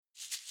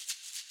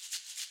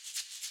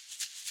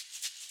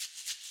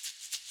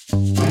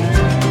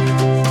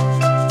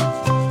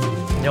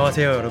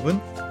안녕하세요 여러분.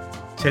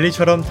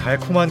 젤리처럼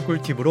달콤한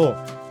꿀팁으로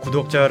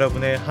구독자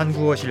여러분의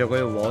한국어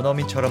실력을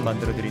원어민처럼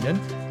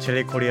만들어드리는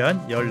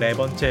젤리코리안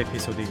 14번째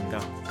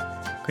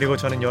에피소드입니다. 그리고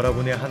저는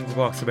여러분의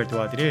한국어 학습을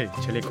도와드릴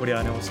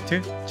젤리코리안의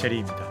호스트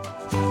젤리입니다.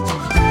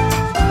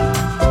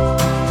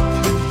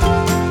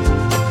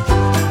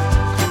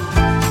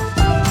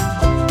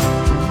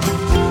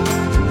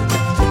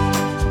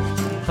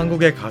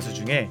 한국의 가수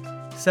중에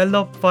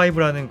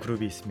셀럽파이브라는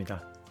그룹이 있습니다.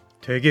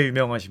 되게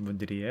유명하신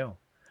분들이에요.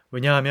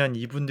 왜냐하면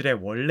이분들의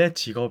원래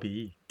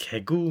직업이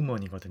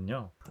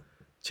개그우먼이거든요.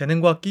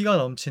 재능과 끼가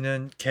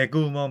넘치는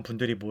개그우먼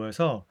분들이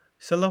모여서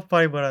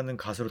셀럽파이브라는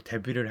가수로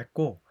데뷔를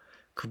했고,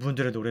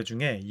 그분들의 노래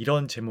중에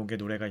이런 제목의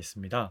노래가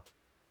있습니다.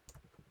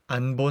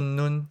 안 본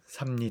눈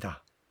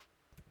삽니다.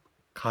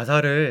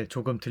 가사를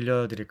조금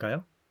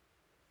들려드릴까요?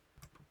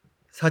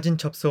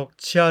 사진첩 속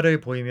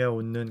치아를 보이며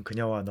웃는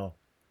그녀와 너,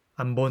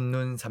 안 본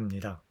눈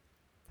삽니다.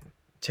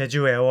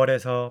 제주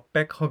애월에서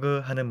백허그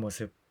하는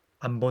모습,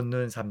 안 본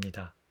눈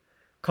삽니다.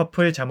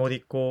 커플 잠옷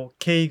입고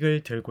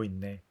케이크를 들고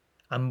있네,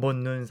 안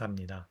본 눈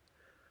삽니다.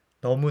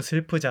 너무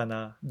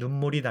슬프잖아,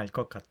 눈물이 날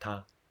것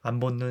같아, 안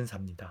본 눈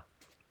삽니다.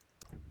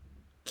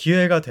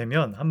 기회가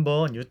되면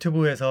한번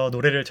유튜브에서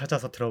노래를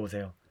찾아서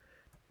들어보세요.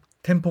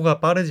 템포가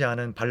빠르지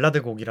않은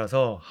발라드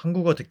곡이라서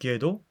한국어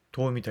듣기에도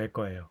도움이 될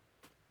거예요.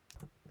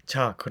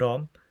 자,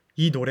 그럼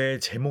이 노래의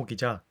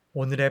제목이자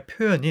오늘의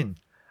표현인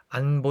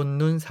안 본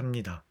눈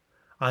삽니다,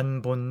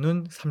 안 본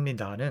눈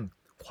삽니다는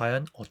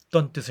과연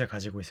어떤 뜻을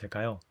가지고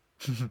있을까요?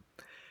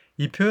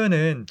 이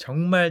표현은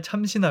정말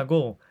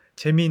참신하고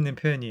재미있는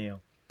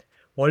표현이에요.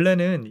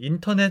 원래는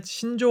인터넷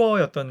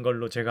신조어였던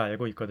걸로 제가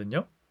알고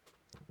있거든요.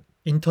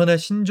 인터넷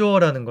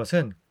신조어라는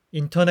것은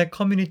인터넷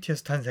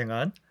커뮤니티에서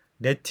탄생한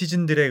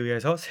네티즌들에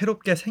의해서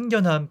새롭게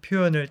생겨난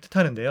표현을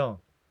뜻하는데요.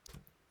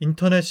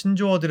 인터넷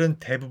신조어들은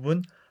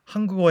대부분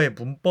한국어의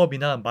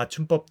문법이나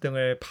맞춤법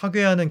등을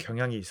파괴하는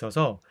경향이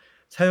있어서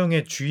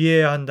사용에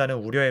주의해야 한다는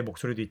우려의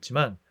목소리도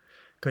있지만,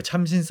 그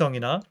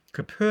참신성이나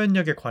그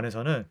표현력에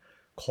관해서는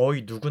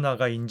거의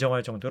누구나가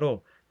인정할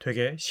정도로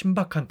되게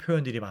신박한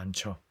표현들이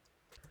많죠.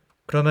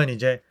 그러면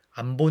이제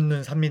안 본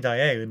눈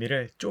삽니다의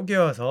의미를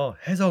쪼개어서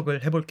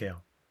해석을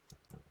해볼게요.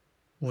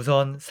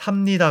 우선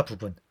삽니다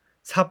부분,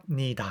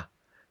 삽니다.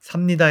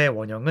 삽니다의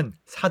원형은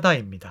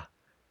사다입니다.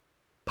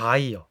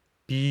 buy요,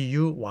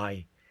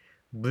 buy.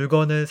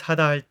 물건을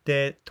사다 할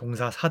때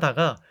동사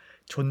사다가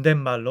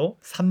존댓말로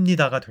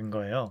삽니다가 된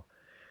거예요.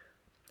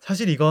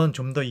 사실 이건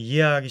좀 더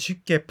이해하기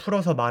쉽게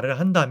풀어서 말을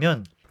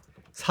한다면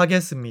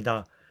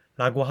사겠습니다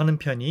라고 하는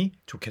편이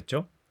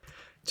좋겠죠.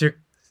 즉,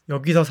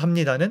 여기서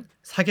삽니다는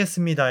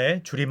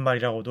사겠습니다의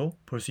줄임말이라고도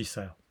볼 수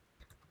있어요.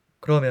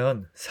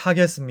 그러면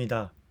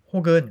사겠습니다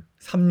혹은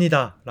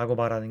삽니다 라고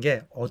말하는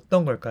게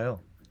어떤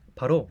걸까요?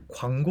 바로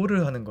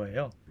광고를 하는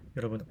거예요.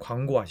 여러분,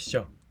 광고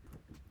아시죠?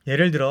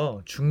 예를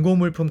들어 중고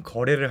물품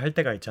거래를 할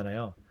때가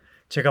있잖아요.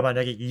 제가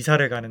만약에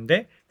이사를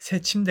가는데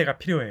새 침대가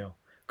필요해요.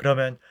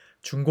 그러면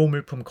중고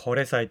물품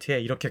거래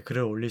사이트에 이렇게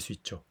글을 올릴 수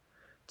있죠.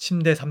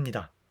 침대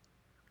삽니다.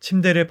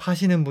 침대를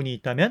파시는 분이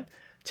있다면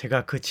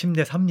제가 그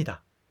침대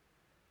삽니다.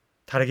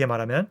 다르게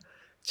말하면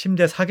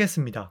침대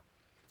사겠습니다.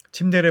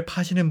 침대를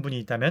파시는 분이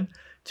있다면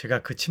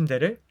제가 그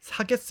침대를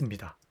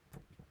사겠습니다.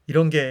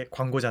 이런 게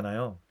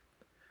광고잖아요.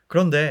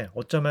 그런데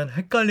어쩌면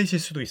헷갈리실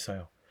수도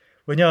있어요.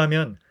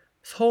 왜냐하면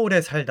서울에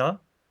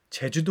살다,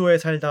 제주도에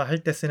살다 할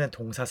때 쓰는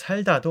동사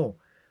살다도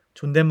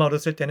존댓말로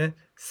쓸 때는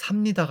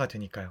삽니다가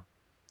되니까요.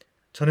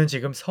 저는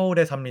지금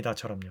서울에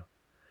삽니다처럼요.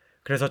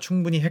 그래서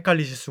충분히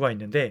헷갈리실 수가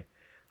있는데,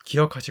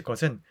 기억하실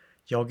것은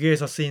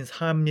여기에서 쓰인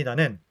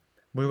삽니다는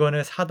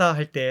물건을 사다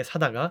할 때의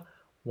사다가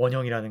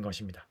원형이라는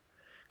것입니다.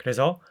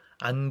 그래서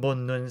안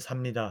본 눈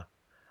삽니다.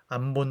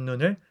 안 본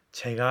눈을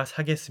제가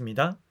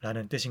사겠습니다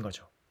라는 뜻인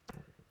거죠.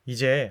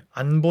 이제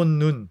안 본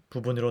눈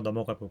부분으로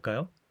넘어가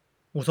볼까요?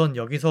 우선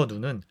여기서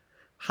눈은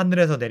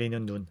하늘에서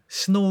내리는 눈,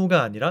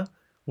 스노우가 아니라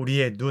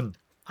우리의 눈,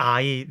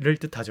 아이를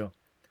뜻하죠.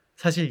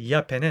 사실 이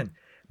앞에는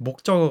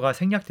목적어가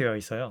생략되어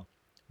있어요.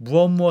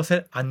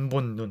 무엇을 안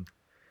본 눈,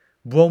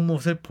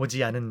 무엇을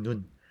보지 않은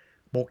눈,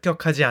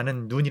 목격하지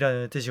않은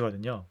눈이라는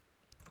뜻이거든요.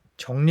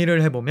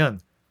 정리를 해보면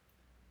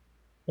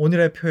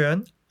오늘의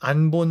표현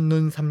안 본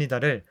눈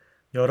삽니다를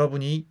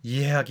여러분이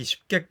이해하기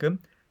쉽게끔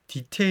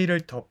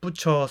디테일을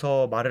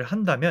덧붙여서 말을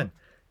한다면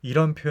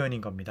이런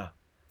표현인 겁니다.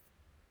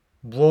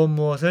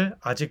 무엇을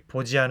아직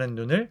보지 않은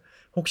눈을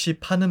혹시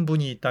파는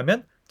분이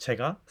있다면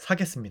제가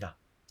사겠습니다.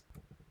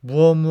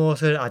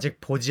 무엇을 아직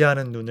보지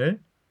않은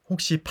눈을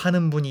혹시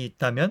파는 분이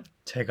있다면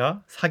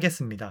제가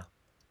사겠습니다.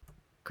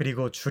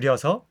 그리고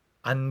줄여서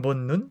안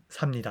본 눈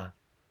삽니다.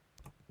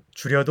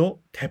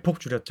 줄여도 대폭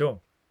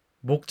줄였죠.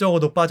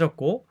 목적어도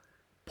빠졌고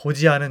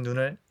보지 않은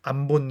눈을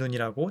안 본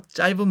눈이라고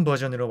짧은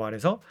버전으로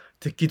말해서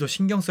듣기도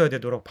신경 써야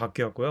되도록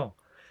바뀌었고요.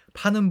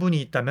 파는 분이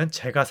있다면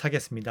제가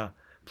사겠습니다.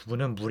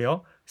 부분은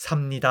무려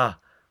삽니다.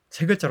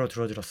 세 글자로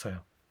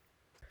줄어들었어요.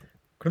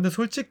 그런데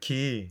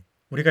솔직히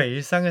우리가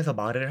일상에서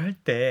말을 할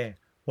때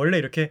원래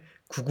이렇게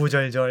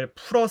구구절절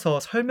풀어서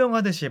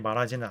설명하듯이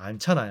말하지는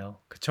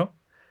않잖아요. 그쵸?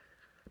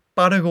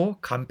 빠르고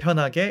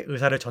간편하게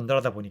의사를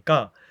전달하다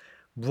보니까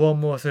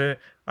무엇을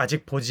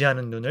아직 보지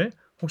않은 눈을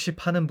혹시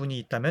파는 분이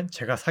있다면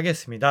제가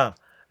사겠습니다.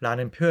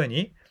 라는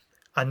표현이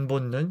안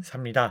본 눈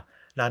삽니다.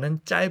 라는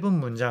짧은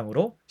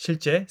문장으로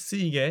실제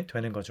쓰이게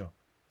되는 거죠.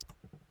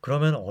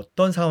 그러면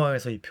어떤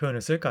상황에서 이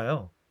표현을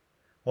쓸까요?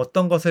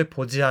 어떤 것을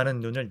보지 않은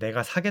눈을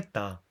내가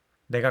사겠다.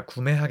 내가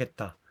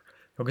구매하겠다.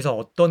 여기서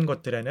어떤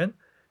것들에는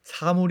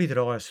사물이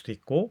들어갈 수도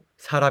있고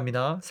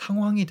사람이나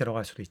상황이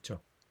들어갈 수도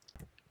있죠.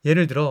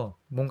 예를 들어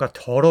뭔가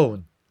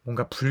더러운,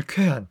 뭔가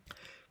불쾌한,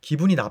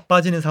 기분이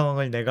나빠지는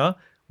상황을 내가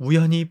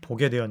우연히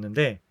보게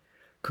되었는데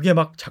그게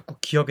막 자꾸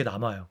기억에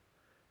남아요.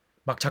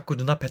 막 자꾸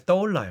눈앞에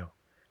떠올라요.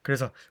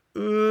 그래서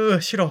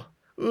싫어,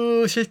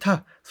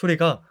 싫다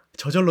소리가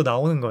저절로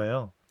나오는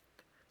거예요.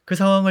 그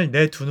상황을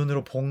내 두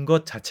눈으로 본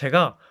것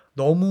자체가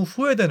너무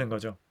후회되는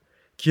거죠.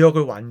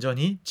 기억을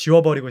완전히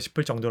지워버리고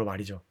싶을 정도로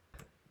말이죠.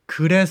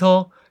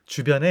 그래서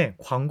주변에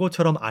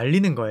광고처럼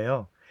알리는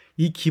거예요.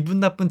 이 기분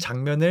나쁜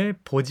장면을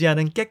보지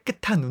않은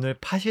깨끗한 눈을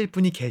파실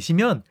분이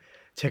계시면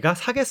제가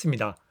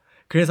사겠습니다.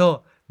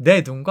 그래서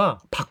내 눈과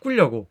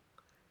바꾸려고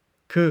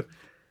그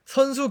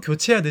선수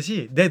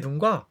교체하듯이 내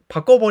눈과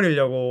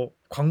바꿔버리려고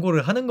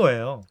광고를 하는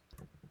거예요.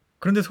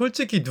 그런데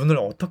솔직히 눈을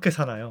어떻게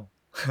사나요?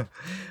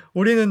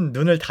 우리는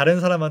눈을 다른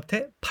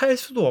사람한테 팔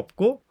수도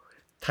없고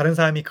다른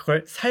사람이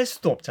그걸 살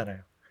수도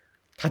없잖아요.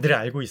 다들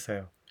알고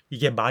있어요.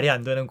 이게 말이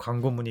안 되는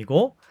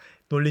광고문이고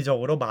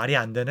논리적으로 말이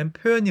안 되는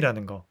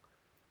표현이라는 거.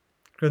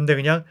 그런데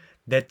그냥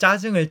내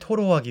짜증을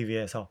토로하기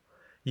위해서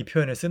이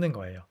표현을 쓰는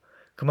거예요.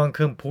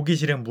 그만큼 보기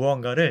싫은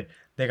무언가를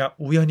내가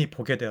우연히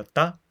보게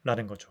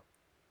되었다라는 거죠.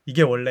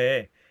 이게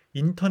원래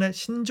인터넷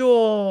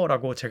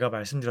신조어라고 제가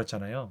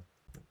말씀드렸잖아요.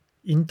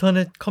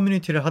 인터넷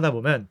커뮤니티를 하다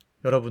보면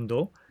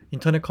여러분도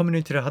인터넷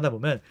커뮤니티를 하다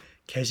보면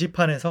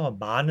게시판에서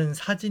많은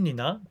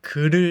사진이나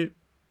글을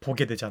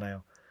보게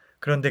되잖아요.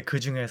 그런데 그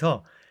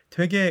중에서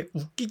되게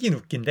웃기긴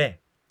웃긴데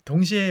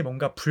동시에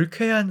뭔가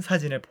불쾌한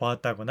사진을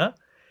보았다거나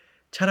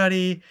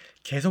차라리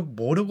계속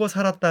모르고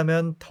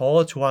살았다면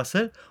더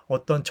좋았을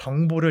어떤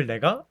정보를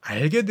내가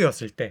알게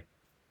되었을 때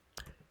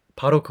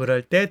바로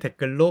그럴 때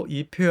댓글로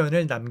이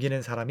표현을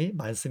남기는 사람이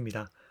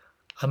많습니다.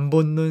 안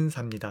본 눈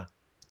삽니다.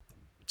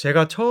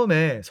 제가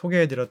처음에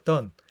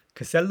소개해드렸던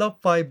그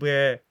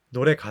셀럽파이브의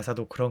노래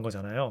가사도 그런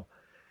거잖아요.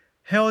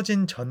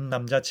 헤어진 전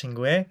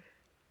남자친구의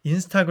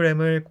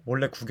인스타그램을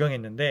몰래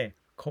구경했는데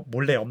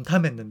몰래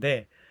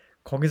염탐했는데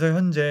거기서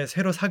현재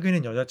새로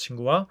사귀는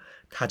여자친구와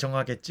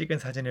다정하게 찍은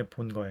사진을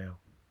본 거예요.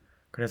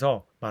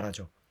 그래서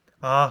말하죠.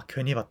 아,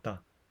 괜히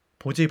봤다.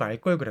 보지 말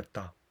걸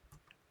그랬다.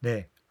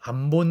 네,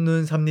 안 본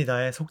눈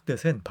삽니다의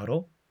속뜻은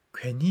바로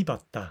괜히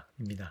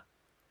봤다입니다.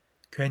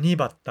 괜히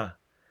봤다.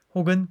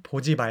 혹은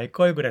보지 말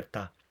걸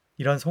그랬다.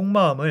 이런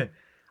속마음을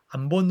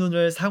안 본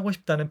눈을 사고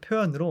싶다는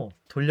표현으로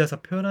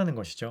돌려서 표현하는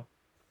것이죠.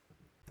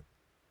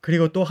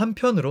 그리고 또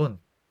한편으론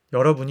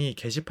여러분이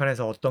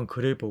게시판에서 어떤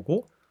글을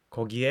보고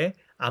거기에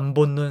안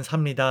본 눈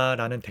삽니다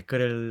라는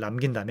댓글을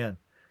남긴다면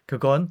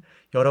그건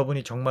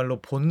여러분이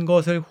정말로 본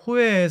것을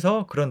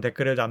후회해서 그런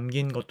댓글을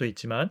남긴 것도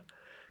있지만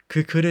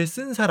그 글을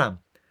쓴 사람,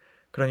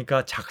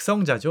 그러니까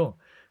작성자죠.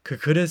 그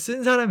글을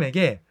쓴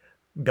사람에게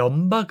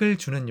면박을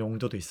주는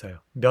용도도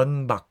있어요.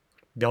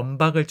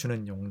 면박을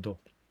주는 용도.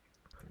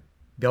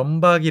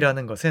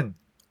 면박이라는 것은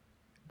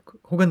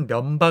혹은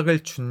면박을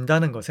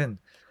준다는 것은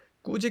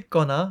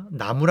꾸짖거나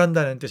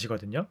나무란다는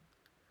뜻이거든요.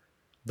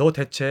 너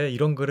대체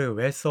이런 글을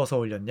왜 써서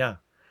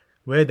올렸냐?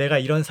 왜 내가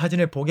이런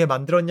사진을 보게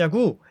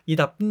만들었냐고 이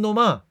나쁜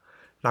놈아!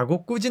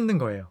 라고 꾸짖는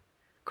거예요.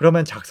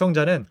 그러면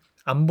작성자는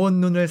안 본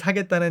눈을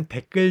사겠다는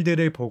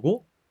댓글들을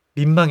보고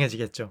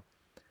민망해지겠죠.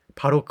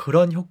 바로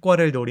그런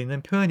효과를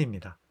노리는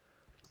표현입니다.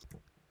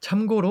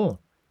 참고로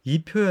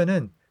이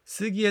표현은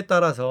쓰기에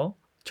따라서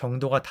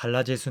정도가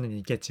달라질 수는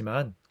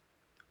있겠지만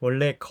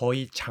원래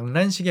거의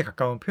장난식에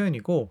가까운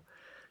표현이고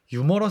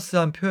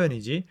유머러스한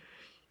표현이지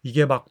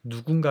이게 막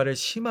누군가를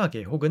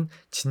심하게 혹은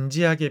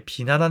진지하게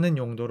비난하는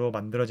용도로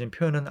만들어진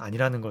표현은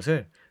아니라는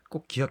것을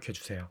꼭 기억해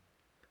주세요.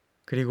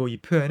 그리고 이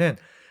표현은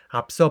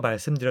앞서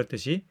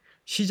말씀드렸듯이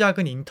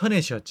시작은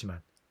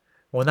인터넷이었지만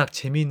워낙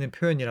재미있는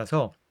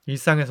표현이라서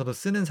일상에서도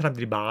쓰는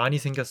사람들이 많이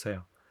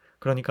생겼어요.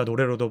 그러니까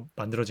노래로도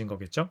만들어진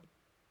거겠죠?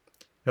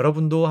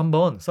 여러분도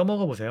한번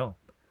써먹어 보세요.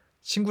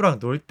 친구랑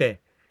놀 때,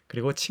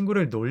 그리고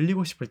친구를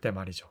놀리고 싶을 때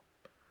말이죠.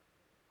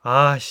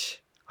 아씨,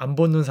 안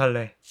본 눈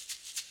살래.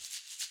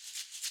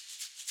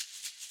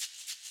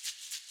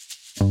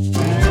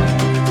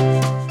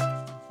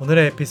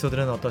 오늘의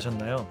에피소드는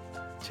어떠셨나요?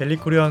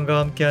 젤리코리안과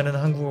함께하는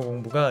한국어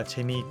공부가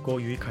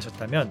재미있고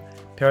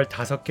유익하셨다면 별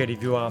 5개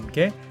리뷰와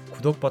함께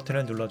구독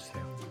버튼을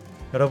눌러주세요.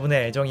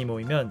 여러분의 애정이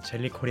모이면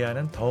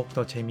젤리코리안은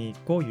더욱더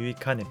재미있고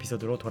유익한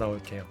에피소드로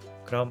돌아올게요.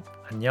 그럼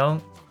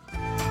안녕!